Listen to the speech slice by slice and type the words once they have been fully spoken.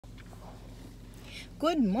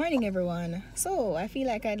Good morning, everyone. So, I feel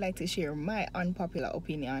like I'd like to share my unpopular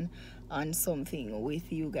opinion on something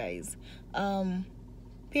with you guys. Um,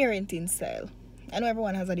 Parenting style. I know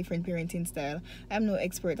everyone has a different parenting style. I'm no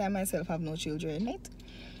expert. I myself have no children, right?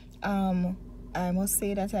 Um, I must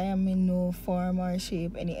say that I am in no form or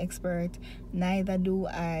shape any expert. Neither do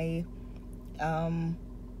I.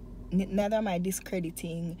 Neither am I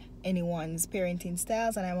discrediting anyone's parenting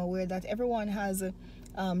styles, and I'm aware that everyone has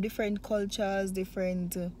different cultures,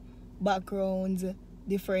 different backgrounds,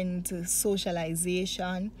 different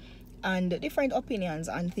socialization, and different opinions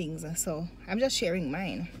on things. So I'm just sharing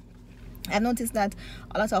mine. I've noticed that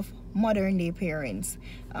a lot of modern day parents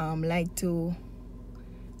like to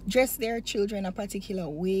dress their children a particular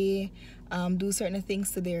way, do certain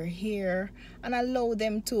things to their hair, and allow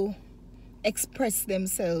them to express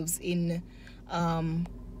themselves in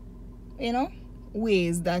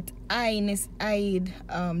ways that I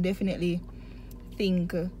definitely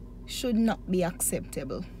think should not be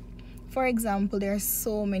acceptable. For example, there are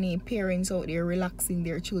so many parents out there relaxing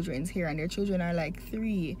their children's hair, and their children are like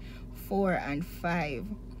 3, 4, and 5.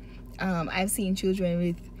 I've seen children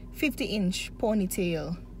with 50-inch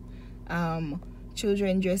ponytail,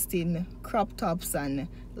 children dressed in crop tops and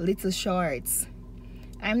little shorts.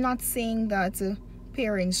 I'm not saying that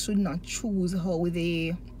parents should not choose how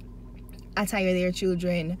they attire their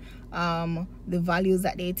children, the values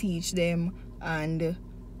that they teach them, and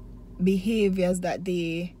behaviors that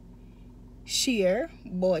they share.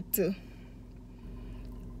 But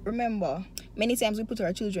remember, many times we put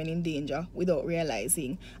our children in danger without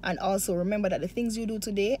realizing. And also remember that the things you do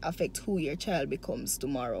today affect who your child becomes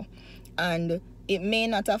tomorrow. And it may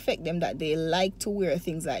not affect them that they like to wear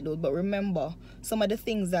things like those, but remember, some of the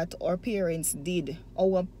things that our parents did,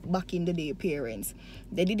 our back in the day parents,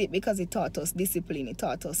 they did it because it taught us discipline, it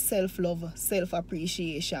taught us self-love,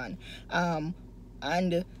 self-appreciation,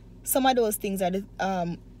 and some of those things are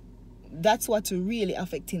that's what's really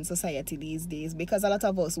affecting society these days, because a lot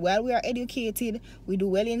of us, while we are educated, we do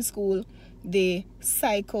well in school, the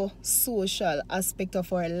psychosocial aspect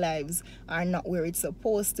of our lives are not where it's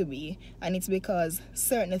supposed to be, and it's because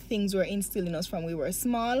certain things were instilled in us from we were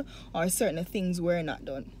small, or certain things were not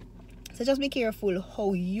done. So just be careful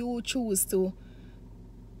how you choose to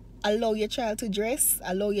allow your child to dress,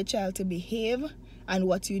 allow your child to behave, and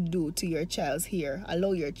what you do to your child's hair.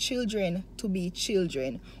 Allow your children to be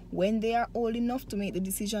children. When they are old enough to make the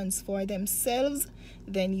decisions for themselves,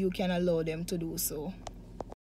 then you can allow them to do so.